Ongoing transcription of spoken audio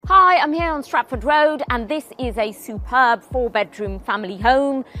Hi, I'm here on Stratford Road and this is a superb 4-bedroom family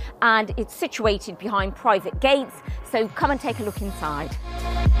home and it's situated behind private gates, so come and take a look inside.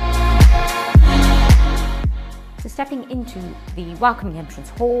 So stepping into the welcoming entrance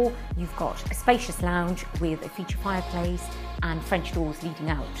hall, you've got a spacious lounge with a feature fireplace and French doors leading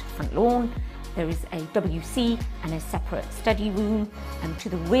out to the front lawn. There is a WC and a separate study room, and to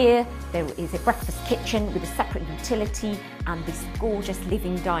the rear there is a breakfast kitchen with a separate utility and this gorgeous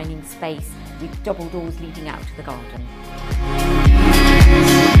living dining space with double doors leading out to the garden.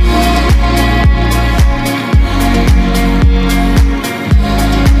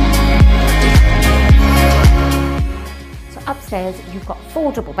 So upstairs you've got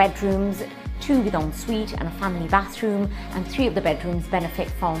 4 double bedrooms, 2 with ensuite and a family bathroom, and 3 of the bedrooms benefit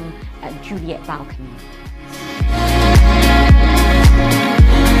from a Juliet balcony.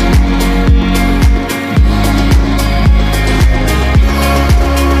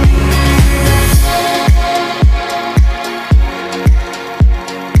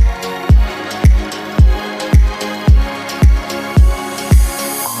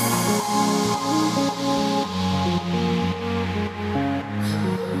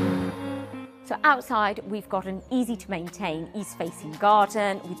 So outside we've got an easy to maintain east-facing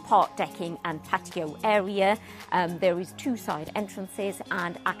garden with park decking and patio area. There is 2 side entrances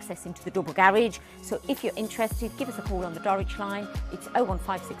and access into the double garage. So if you're interested, give us a call on the Dorridge line. It's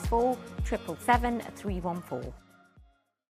 01564 777 314.